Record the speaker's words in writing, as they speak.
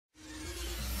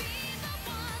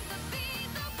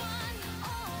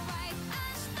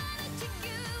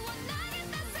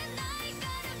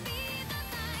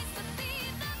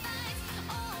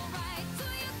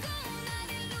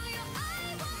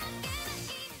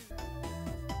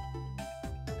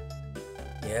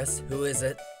Yes, who is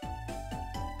it?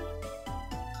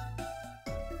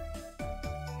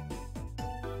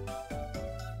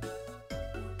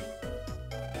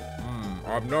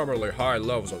 Abnormally high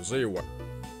levels of Z-Wave.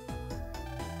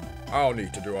 I'll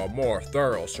need to do a more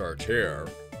thorough search here.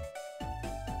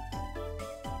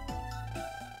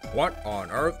 What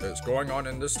on earth is going on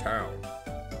in this town?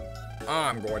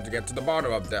 I'm going to get to the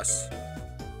bottom of this.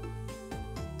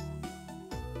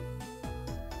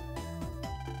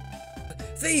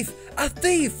 Thief! A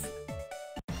thief!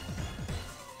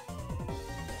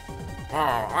 Oh,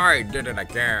 I did it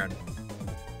again.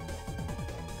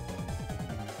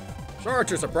 Sorry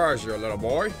to surprise you, little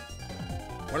boy.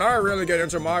 When I really get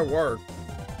into my work,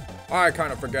 I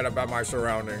kind of forget about my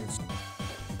surroundings.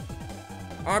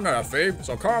 I'm not a thief,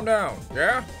 so calm down,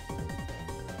 yeah?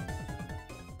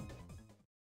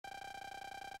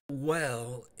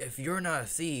 Well, if you're not a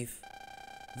thief,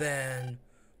 then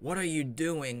what are you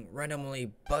doing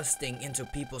randomly busting into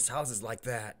people's houses like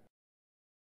that?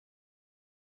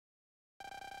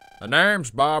 The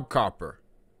name's Bob Copper.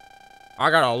 I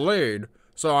got a lead,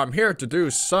 so I'm here to do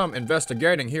some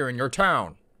investigating here in your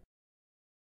town.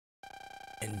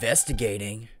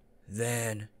 Investigating?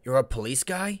 Then you're a police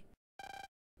guy?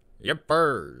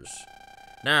 Yippers.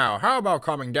 Now, how about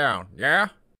calming down, yeah?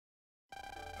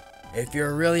 If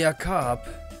you're really a cop,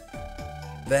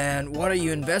 then what are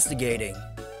you investigating?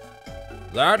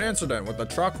 That incident with the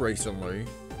truck recently,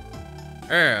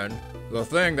 and the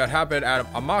thing that happened at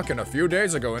Amaken a few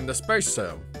days ago in the space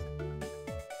sim.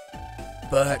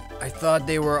 But I thought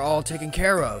they were all taken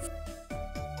care of.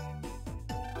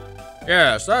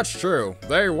 Yes, that's true,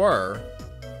 they were.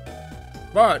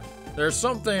 But there's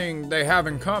something they have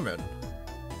in common.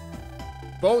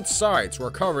 Both sites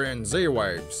were covered in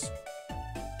Z-waves.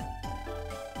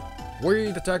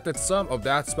 We detected some of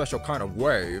that special kind of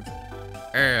wave,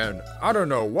 and I don't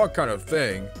know what kind of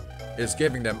thing is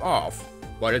giving them off,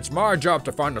 but it's my job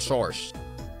to find the source.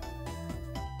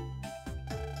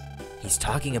 He's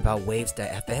talking about waves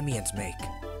that FMians make.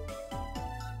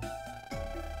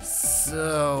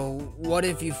 So, what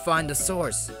if you find the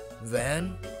source,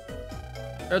 then?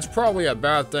 It's probably a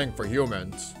bad thing for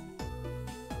humans.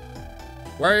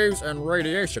 Waves and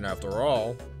radiation, after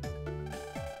all.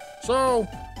 So,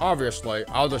 obviously,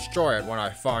 I'll destroy it when I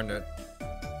find it.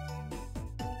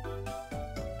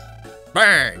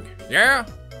 Bang! Yeah?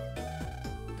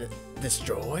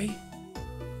 Destroy?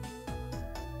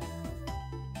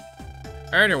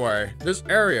 Anyway, this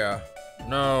area...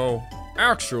 No,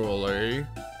 actually...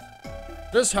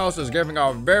 This house is giving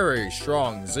out very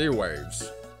strong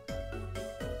Z-waves.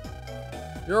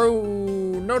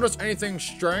 You notice anything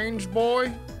strange,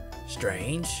 boy?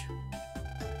 Strange?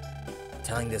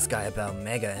 Telling this guy about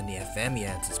Mega and the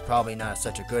FMians is probably not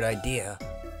such a good idea.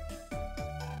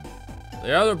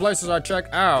 The other places I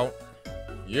checked out,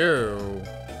 you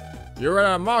were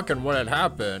at Amaken when it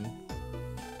happened.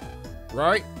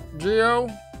 Right, Geo?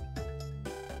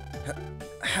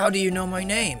 How do you know my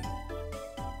name?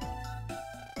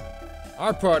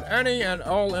 I put any and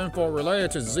all info related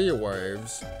to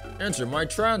Z-waves into my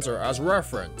transfer as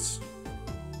reference.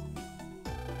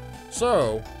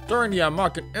 So, during the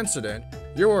Amaken incident,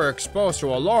 you were exposed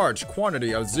to a large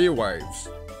quantity of Z-waves.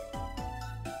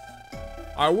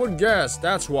 I would guess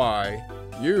that's why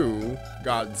you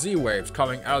got Z-waves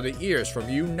coming out of the ears from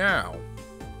you now.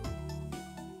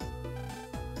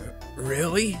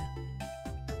 Really?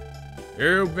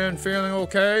 You've been feeling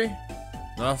okay?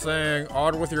 Nothing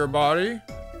odd with your body?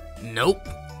 Nope.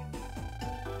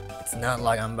 It's not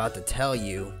like I'm about to tell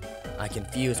you I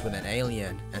confused with an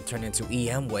alien and turned into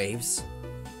EM waves.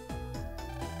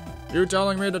 You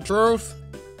telling me the truth?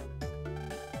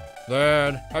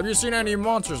 Then, have you seen any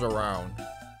monsters around?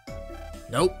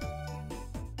 Nope.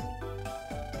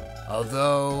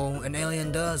 Although, an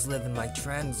alien does live in my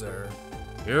transfer.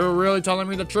 You really telling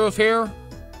me the truth here?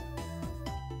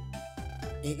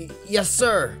 Yes,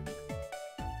 sir.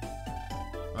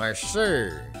 I see.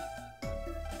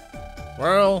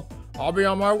 Well, I'll be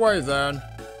on my way then.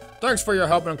 Thanks for your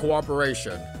help and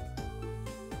cooperation.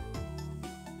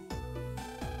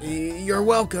 You're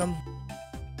welcome.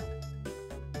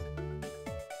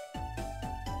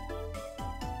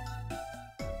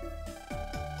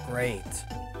 Great.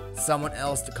 Someone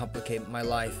else to complicate my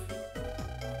life.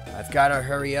 I've gotta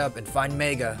hurry up and find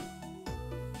Mega.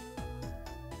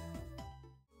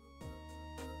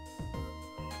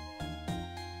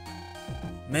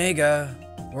 Mega,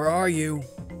 where are you?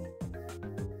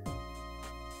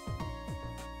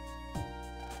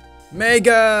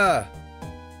 Mega!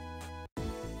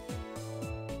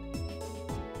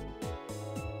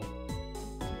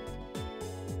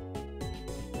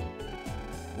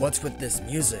 What's with this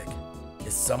music?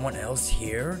 Is someone else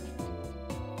here?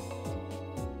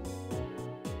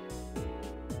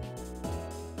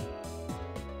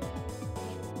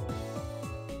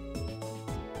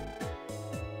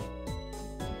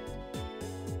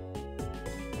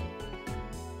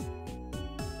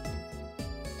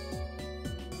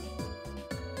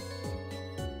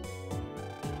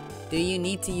 Do you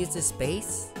need to use the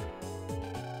space?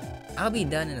 I'll be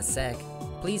done in a sec.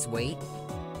 Please wait.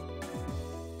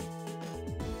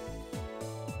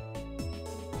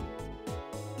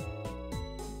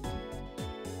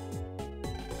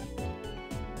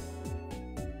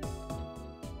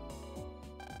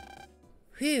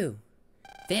 Phew.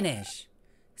 Finish.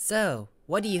 So,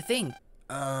 what do you think?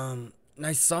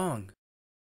 Nice song.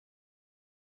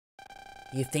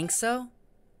 You think so?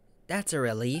 That's a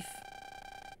relief.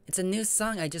 It's a new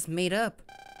song I just made up.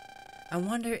 I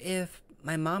wonder if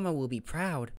my mama will be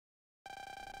proud.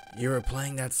 You were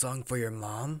playing that song for your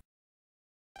mom?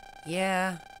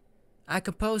 Yeah, I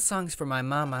compose songs for my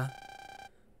mama.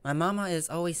 My mama is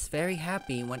always very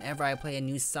happy whenever I play a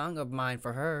new song of mine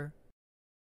for her.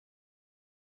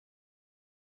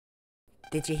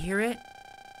 Did you hear it?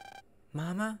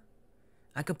 Mama,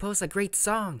 I composed a great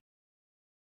song.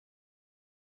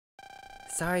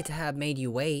 Sorry to have made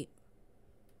you wait.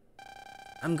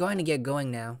 I'm going to get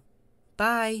going now.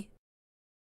 Bye!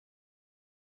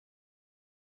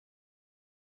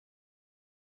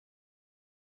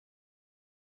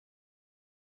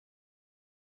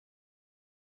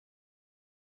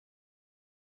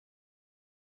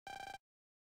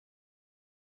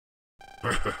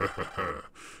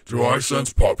 Do I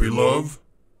sense puppy love?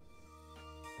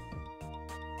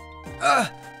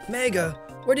 Mega,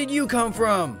 where did you come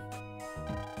from?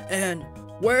 And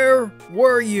where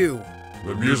were you?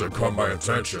 The music caught my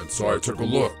attention, so I took a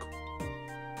look.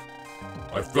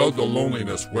 I felt the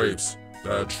loneliness waves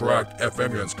that attract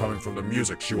FMians coming from the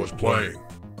music she was playing.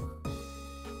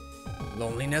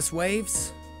 Loneliness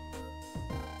waves?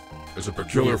 It's a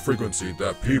peculiar frequency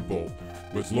that people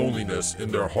with loneliness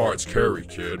in their hearts carry,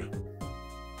 kid.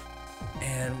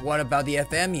 And what about the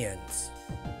FMians?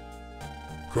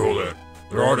 Cool it.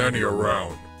 There aren't any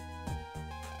around.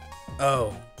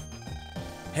 Oh.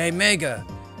 Hey Mega,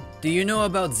 do you know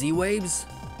about Z-waves?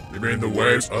 You mean the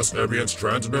waves us Evians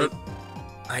transmit?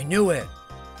 I knew it!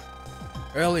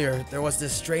 Earlier, there was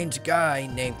this strange guy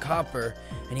named Copper,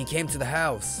 and he came to the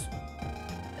house.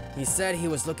 He said he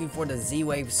was looking for the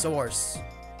Z-wave source.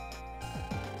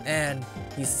 And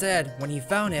he said when he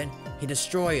found it, he'd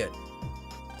destroy it.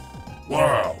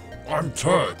 Wow, I'm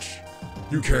touched.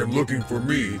 You came looking for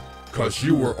me, 'cause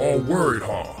you were all worried,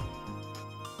 huh?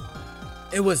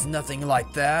 It was nothing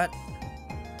like that.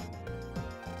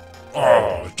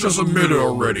 Just admit it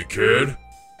already, kid.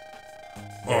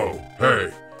 Oh,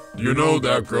 hey, do you know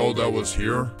that girl that was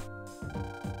here?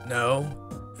 No,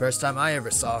 first time I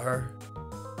ever saw her.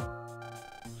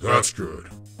 That's good.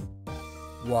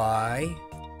 Why?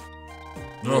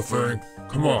 Nothing.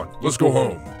 Come on, let's go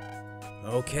home.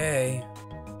 Okay.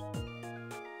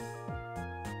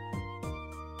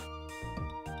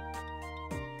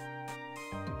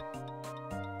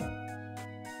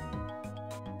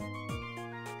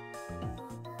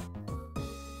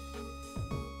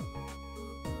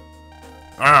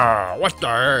 What the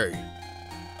hey?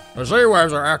 The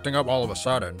Z-waves are acting up all of a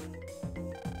sudden.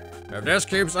 If this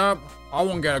keeps up, I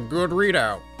won't get a good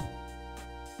readout.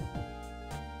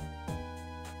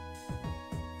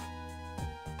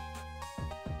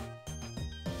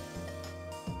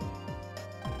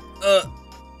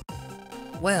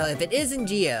 Well, if it isn't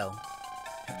Geo.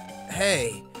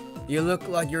 Hey, you look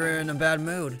like you're in a bad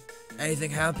mood.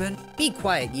 Anything happen? Be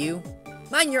quiet, you.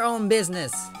 Mind your own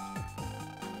business.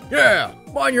 Yeah,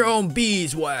 mind your own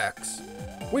beeswax.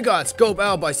 We got scoped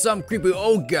out by some creepy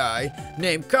old guy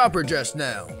named Copper just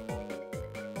now.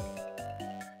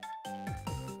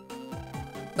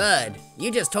 Bud,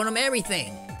 you just told him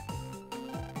everything.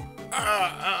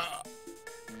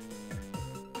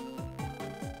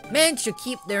 Men should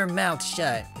keep their mouths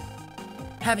shut.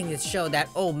 Having to show that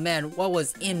old man what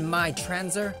was in my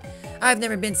transer, I've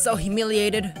never been so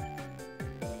humiliated.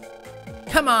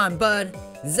 Come on, Bud.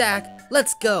 Zach,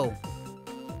 let's go.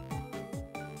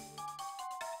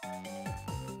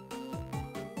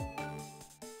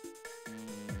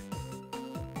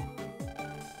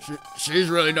 She's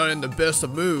really not in the best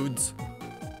of moods.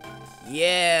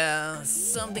 Yeah,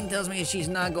 something tells me she's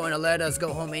not going to let us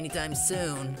go home anytime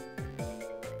soon.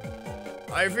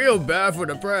 I feel bad for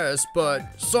the press, but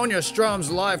Sonia Strom's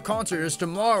live concert is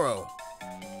tomorrow.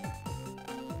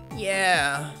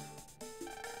 Yeah.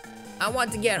 I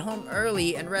want to get home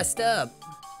early and rest up.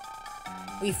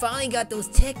 We finally got those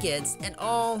tickets and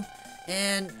all,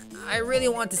 and I really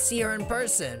want to see her in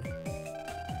person.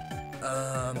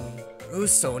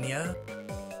 Who's Sonia?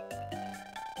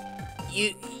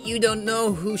 You don't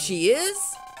know who she is?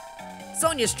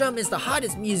 Sonia Strum is the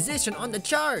hottest musician on the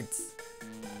charts.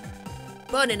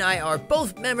 Bud and I are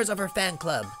both members of her fan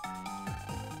club.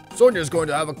 Sonia's going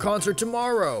to have a concert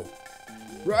tomorrow,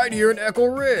 right here in Echo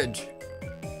Ridge.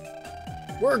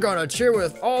 We're gonna cheer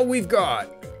with all we've got.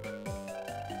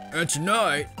 And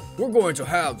tonight, we're going to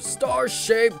have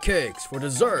star-shaped cakes for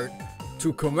dessert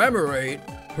to commemorate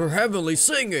her heavenly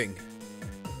singing.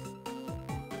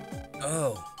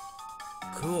 Oh,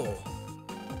 cool.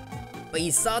 But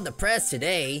you saw the press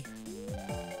today.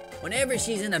 Whenever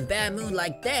she's in a bad mood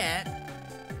like that,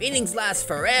 feelings last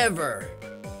forever.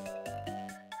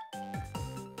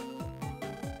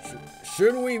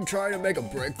 Shouldn't we try to make a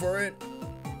break for it?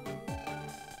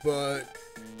 But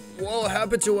what'll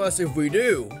happen to us if we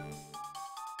do?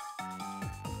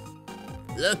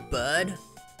 Look, Bud.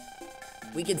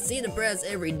 We can see the press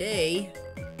every day.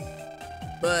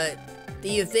 But do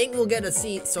you think we'll get to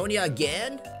see Sonia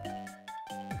again?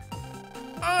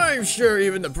 I'm sure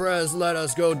even the press let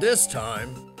us go this time.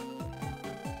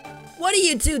 What are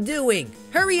you two doing?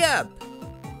 Hurry up!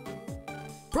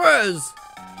 Prez!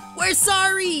 We're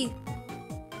sorry!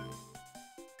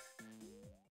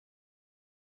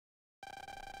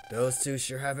 Those two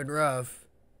sure have it rough.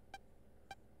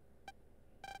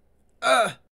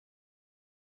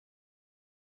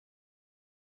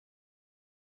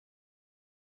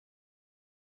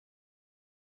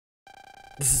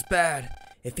 This is bad.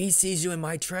 If he sees you in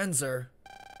my trenzer.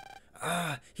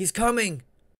 He's coming.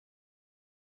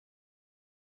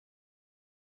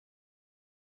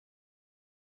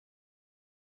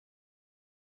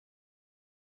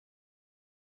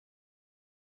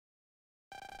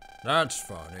 That's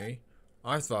funny.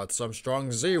 I thought some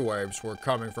strong Z-waves were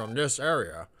coming from this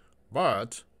area,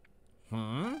 but...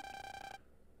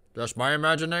 Just my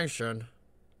imagination.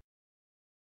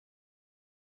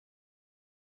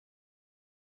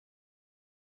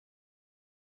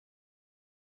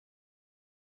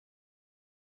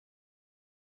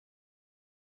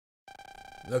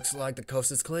 Looks like the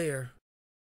coast is clear.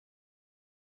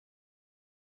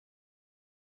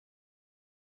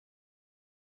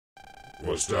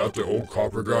 Was that the old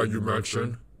copper guy you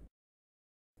mentioned?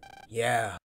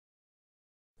 Yeah.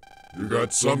 You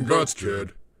got some guts,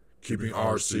 kid. Keeping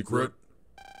our secret.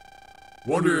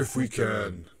 Wonder if we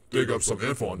can dig up some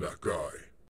info on that guy.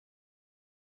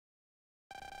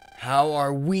 How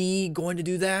are we going to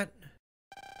do that?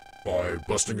 By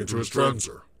busting into his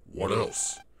trenzer. What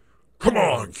else? Come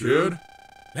on, kid!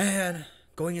 Man,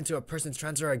 going into a person's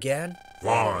trenzer again?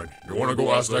 Fine. You wanna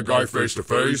go ask that guy face to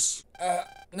face?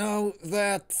 No,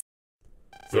 that's...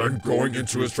 Then going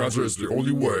into his trenzer is the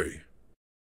only way.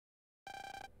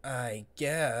 I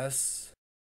guess...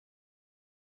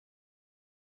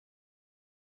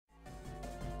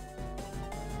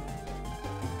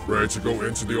 Ready to go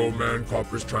into the old man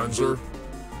Copper's trenzer?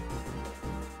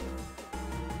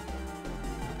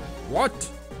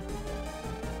 What?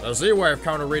 The Z-wave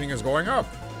counter reading is going up.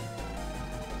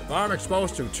 If I'm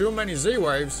exposed to too many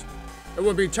Z-waves, it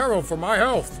would be terrible for my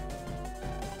health.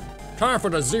 Time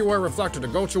for the Z-wave reflector to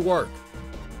go to work.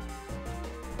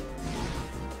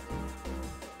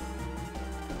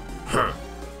 Huh.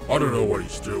 I don't know what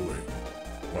he's doing,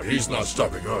 but he's not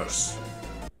stopping us.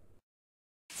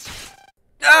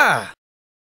 Ah!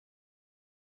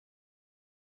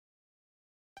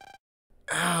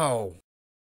 Ow.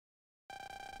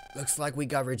 Looks like we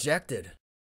got rejected.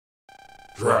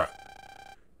 Drat.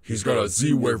 He's got a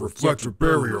Z-wave reflector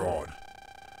barrier on.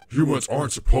 Humans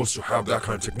aren't supposed to have that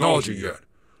kind of technology yet.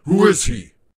 Who is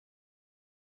he?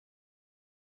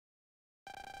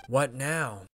 What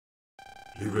now?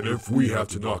 Even if we have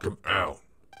to knock him out,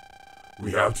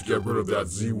 we have to get rid of that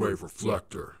Z-wave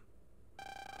reflector.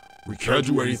 We can't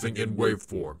do anything in wave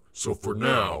form, so for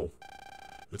now,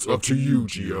 it's up to you,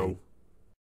 Geo.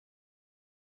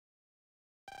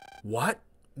 What?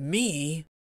 Me?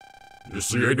 You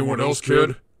see anyone else,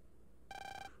 kid?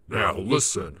 Now,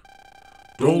 listen.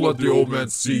 Don't let the old man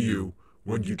see you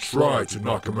when you try to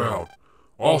knock him out.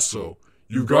 Also,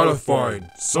 you gotta find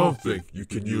something you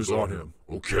can use on him,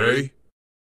 okay?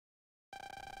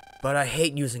 But I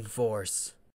hate using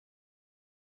force.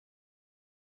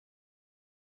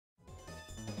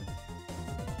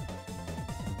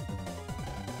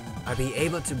 I'd be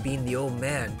able to beam the old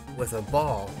man with a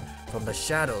ball from the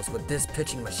shadows with this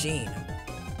pitching machine.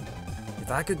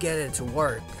 If I could get it to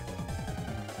work,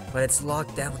 but it's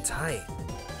locked down tight.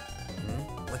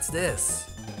 What's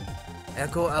this?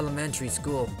 Echo Elementary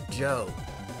School, Joe.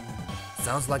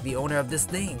 Sounds like the owner of this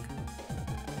thing.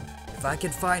 If I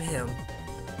can find him,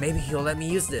 maybe he'll let me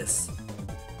use this.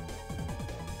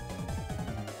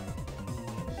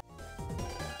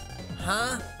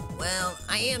 Huh? Well,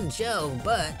 I am Joe,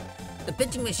 but the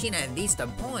pitching machine at Vista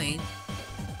Point.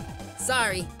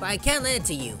 Sorry, but I can't lend it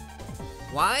to you.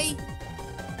 Why?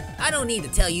 I don't need to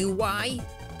tell you why.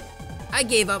 I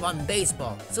gave up on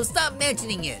baseball, so stop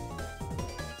mentioning it.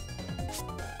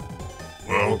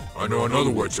 Well, I know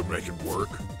another way to make it work.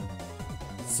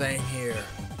 Same here.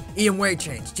 Ian Way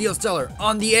Change, Geostellar,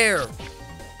 on the air!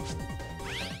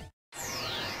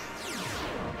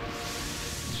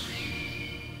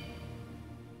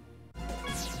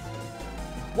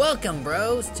 Welcome,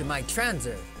 bros, to my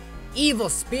transit. Evil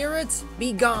spirits,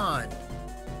 be gone.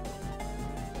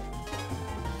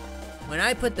 When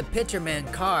I put the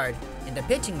Pitcherman card in the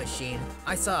pitching machine,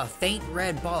 I saw a faint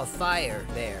red ball of fire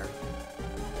there.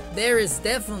 There is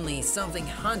definitely something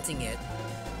hunting it,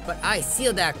 but I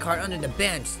sealed that card under the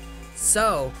bench,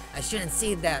 so I shouldn't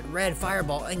see that red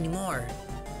fireball anymore.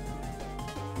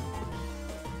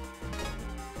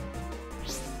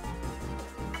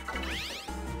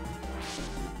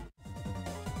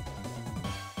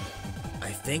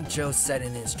 I think Joe said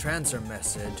in his transfer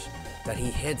message that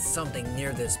he hid something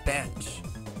near this bench.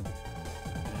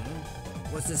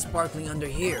 What's this sparkling under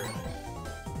here?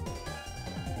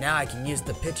 Now I can use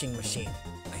the pitching machine,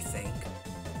 I think.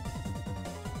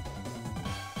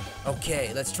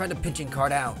 Okay, let's try the pitching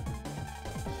card out.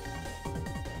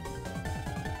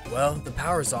 Well, the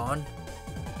power's on,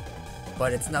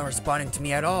 but it's not responding to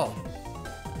me at all.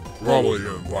 Probably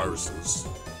viruses.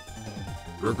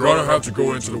 You're gonna have to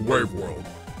go into the wave world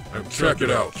and check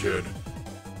it out, kid.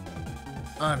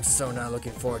 I'm so not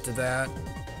looking forward to that.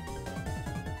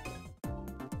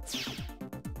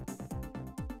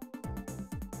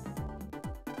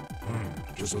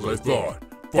 Just as I thought,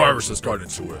 viruses got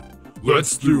into it.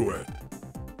 Let's do it.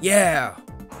 Yeah!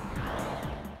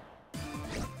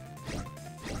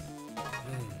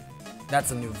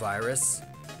 That's a new virus.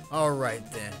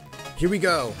 Alright then. Here we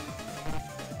go.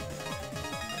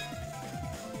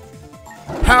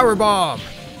 Power Bomb!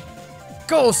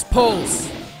 Ghost Pulse!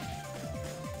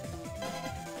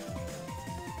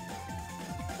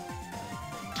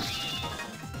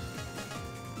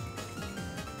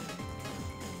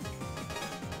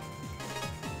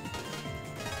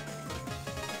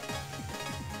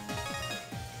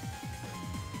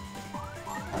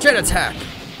 Jet Attack!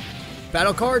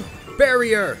 Battle card,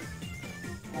 Barrier!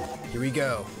 Here we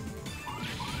go.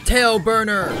 Tail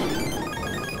Burner!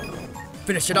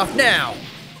 Finish it off now!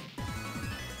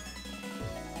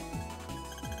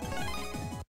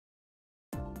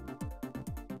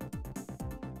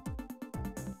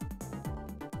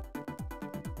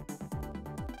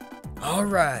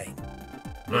 Alright.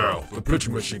 Now, the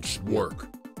pitching machine should work.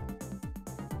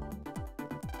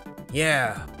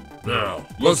 Yeah. Now,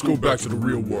 let's go back to the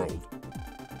real world.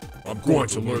 I'm going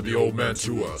to lure the old man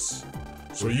to us.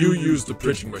 So you use the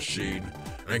pitching machine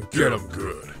and get him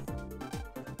good.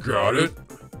 Got it?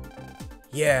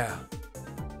 Yeah.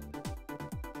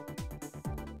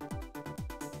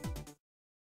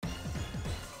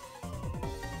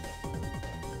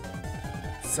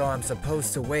 So I'm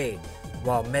supposed to wait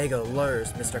while Mega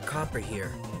lures Mr. Copper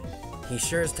here. He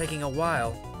sure is taking a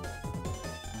while.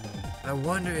 I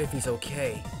wonder if he's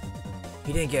okay.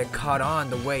 He didn't get caught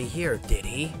on the way here, did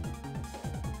he?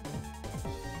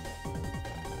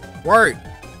 Wait!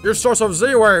 Your source of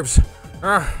Z-Waves!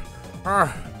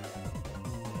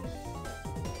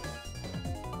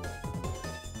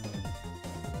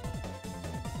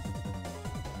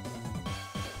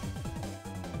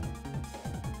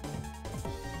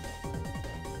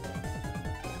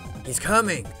 He's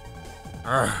coming!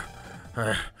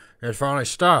 It finally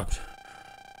stopped.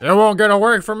 It won't get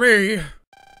away from me!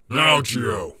 Now,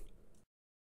 Geo.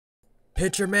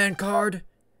 Pitcherman card?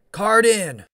 Card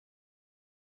in!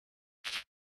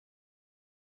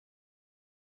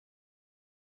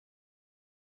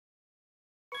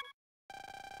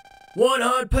 One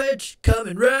hard pitch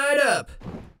coming right up!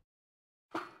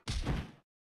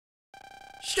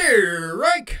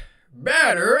 Strike!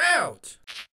 Batter out!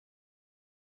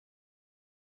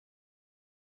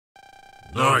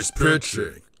 Nice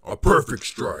pitching. A perfect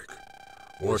strike.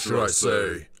 Or should I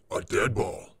say, a dead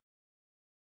ball.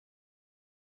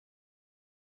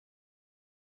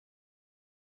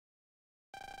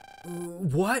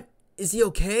 What? Is he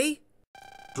okay?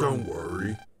 Don't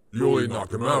worry. You only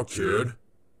knocked him out, kid.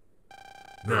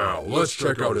 Now, let's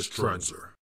check out his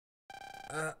transer.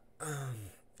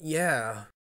 Yeah.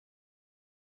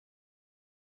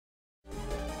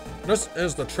 This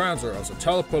is the transer of the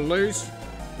telepolice.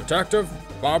 Detective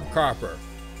Bob Copper,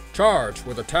 charged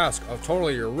with the task of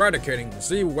totally eradicating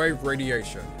Z-wave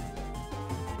radiation.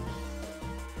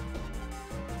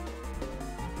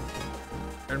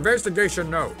 Investigation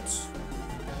notes.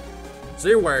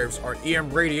 Z-waves are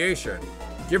EM radiation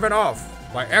given off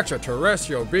by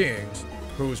extraterrestrial beings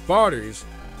whose bodies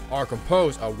are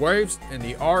composed of waves in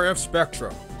the RF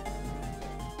spectrum.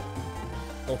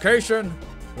 Location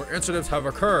where incidents have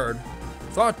occurred,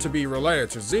 thought to be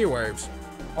related to Z-waves,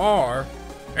 are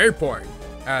A point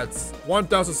at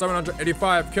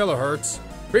 1785 kHz,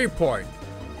 B point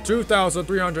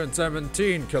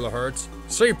 2317 kHz,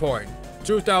 C point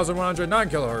 2109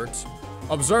 kHz,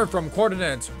 observed from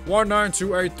coordinates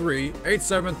 19283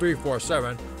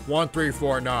 87347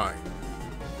 1349.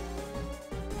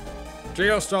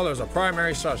 Geostellar is a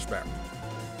primary suspect.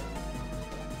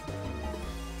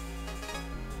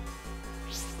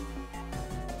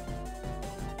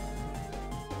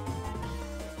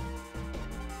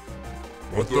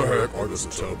 What the heck are the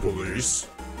Satel police?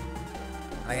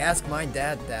 I asked my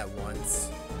dad that once.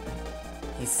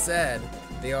 He said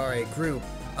they are a group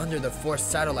under the Force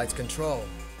Satellite's control.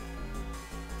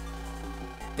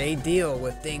 They deal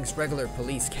with things regular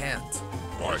police can't.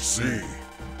 I see.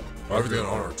 Everything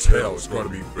on our tail is going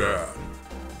to be bad.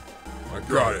 I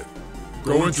got it.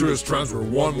 Go into his transfer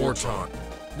one more time.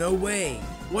 No way.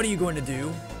 What are you going to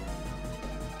do?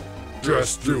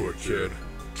 Just do it, kid.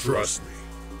 Trust me.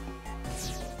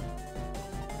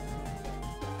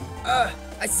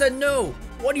 I said no.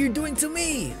 What are you doing to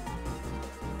me?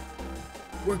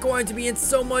 We're going to be in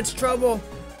so much trouble.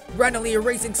 Randomly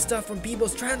erasing stuff from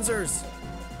people's transfers.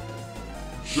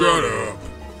 Shut up.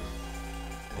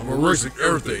 I'm erasing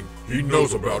everything he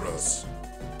knows about us.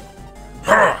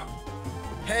 Ha!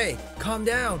 Hey, calm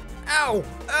down. Ow!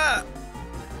 Ah!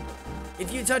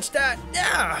 If you touch that,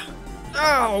 ah!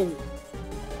 Ow!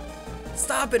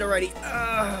 Stop it already.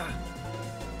 Ah!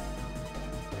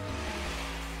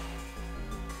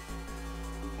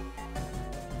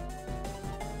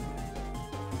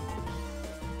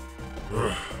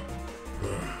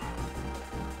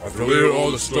 I've deleted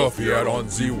all the stuff he had on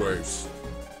Z-Waves.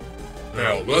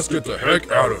 Now, let's get the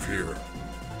heck out of here.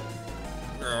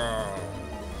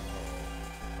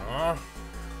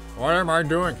 What am I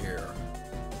doing here?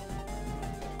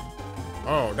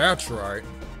 Oh, that's right.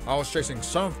 I was chasing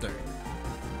something.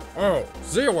 Oh,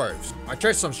 Z-Waves. I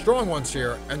chased some strong ones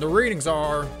here, and the readings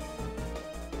are...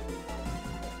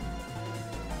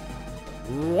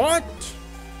 What?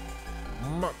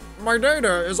 My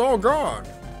data is all gone.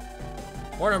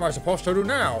 What am I supposed to do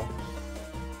now?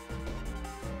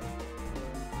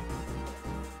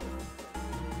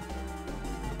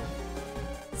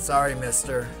 Sorry,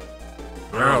 mister.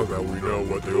 Now that we know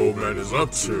what the old man is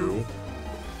up to,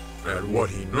 and what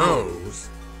he knows,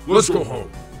 let's go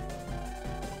home.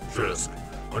 Fisk,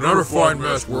 another fine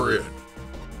mess we're in.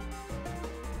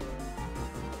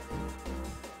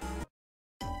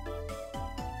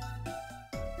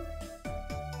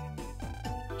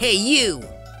 Hey, you!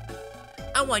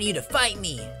 I want you to fight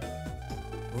me.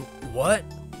 What?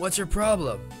 What's your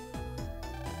problem?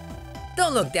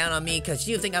 Don't look down on me because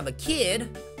you think I'm a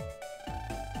kid.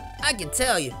 I can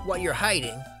tell you what you're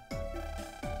hiding.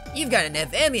 You've got an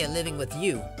FMia living with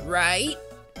you, right?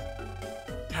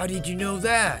 How did you know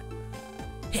that?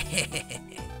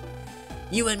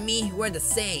 You and me, we're the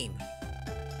same.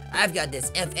 I've got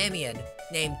this FMian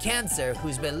named Cancer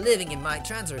who's been living in my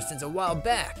transfer since a while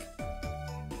back.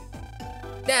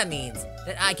 That means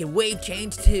that I can wave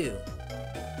change too.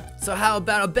 So how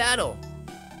about a battle?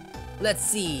 Let's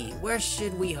see, where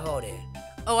should we hold it?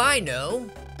 Oh, I know.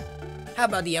 How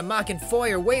about the Amakan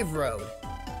Foyer Wave Road?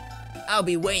 I'll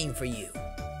be waiting for you.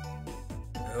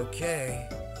 Okay,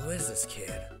 who is this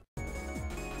kid?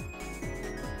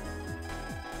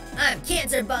 I'm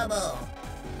Cancer Bubble.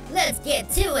 Let's get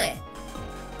to it.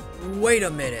 Wait a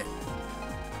minute.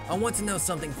 I want to know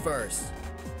something first.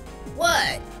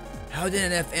 What? How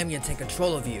did an FMian take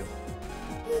control of you?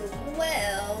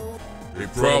 Well... He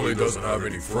probably doesn't have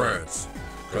any friends,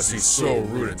 cause he's so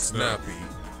rude and snappy.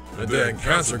 And then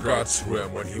cancer got to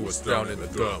him when he was down in the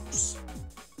dumps.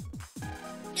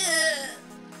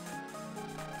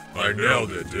 I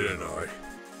nailed it, didn't I?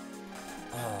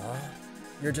 Aw,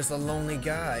 you're just a lonely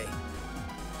guy.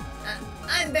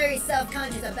 I'm very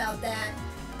self-conscious about that.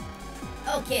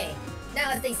 Okay,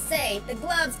 now as they say, the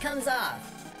gloves comes off.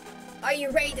 Are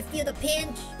you ready to feel the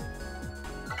pinch?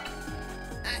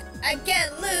 I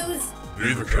can't lose.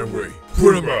 Neither can we.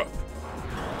 Put him up!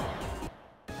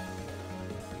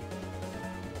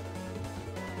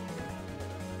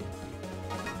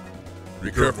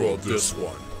 Be careful of this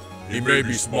one. He may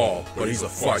be small, but he's a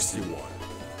feisty one.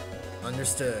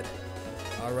 Understood.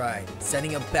 Alright,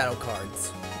 setting up battle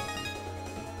cards.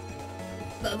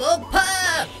 Bubble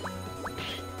pop!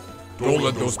 Don't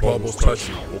let those bubbles touch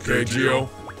you, okay, Geo?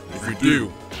 If you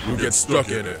do, you'll get stuck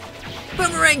in it.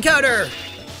 Boomerang cutter!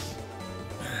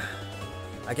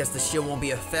 I guess the shield won't be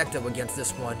effective against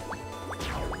this one.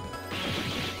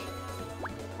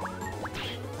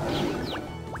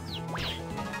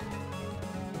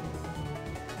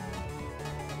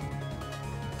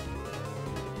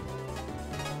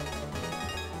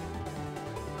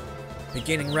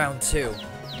 Beginning round 2.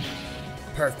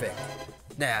 Perfect.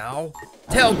 Now,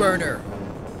 tail burner.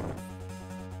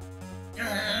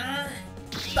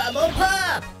 Bubble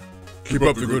pop! Keep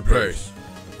up the good pace.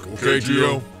 Okay,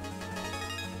 Geo?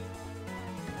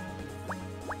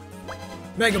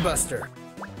 Mega Buster.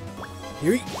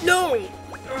 Here no!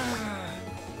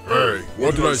 Hey,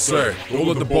 what did I say? Don't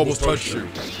let the bubbles touch you.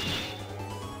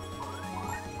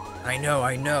 I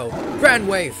know. Grand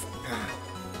wave.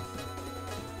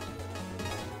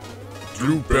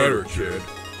 Do better, kid.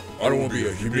 I don't want to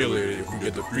be humiliated if we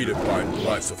get defeated by the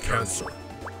likes of cancer.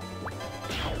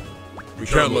 We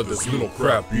can't let this little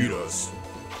crap beat us.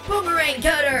 Boomerang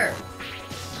cutter!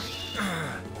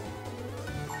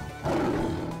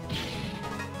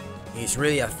 He's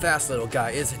really a fast little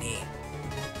guy, isn't he?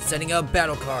 Setting up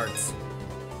battle cards.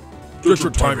 Get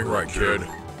your timing right, kid.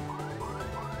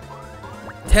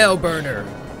 Tail burner.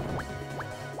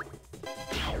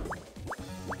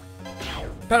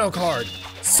 Battle card.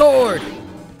 Sword.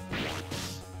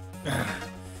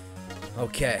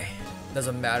 Okay,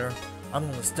 doesn't matter. I'm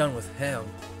almost done with him.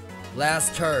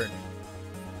 Last turn.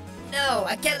 No,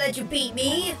 I can't let you beat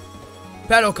me!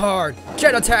 Battle card.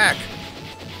 Jet attack.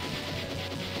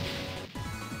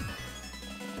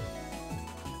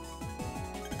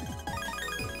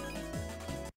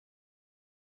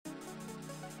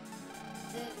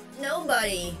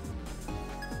 Nobody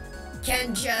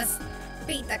can just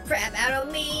beat the crap out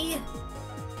of me.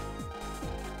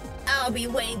 I'll be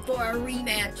waiting for a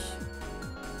rematch.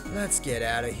 Let's get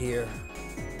out of here.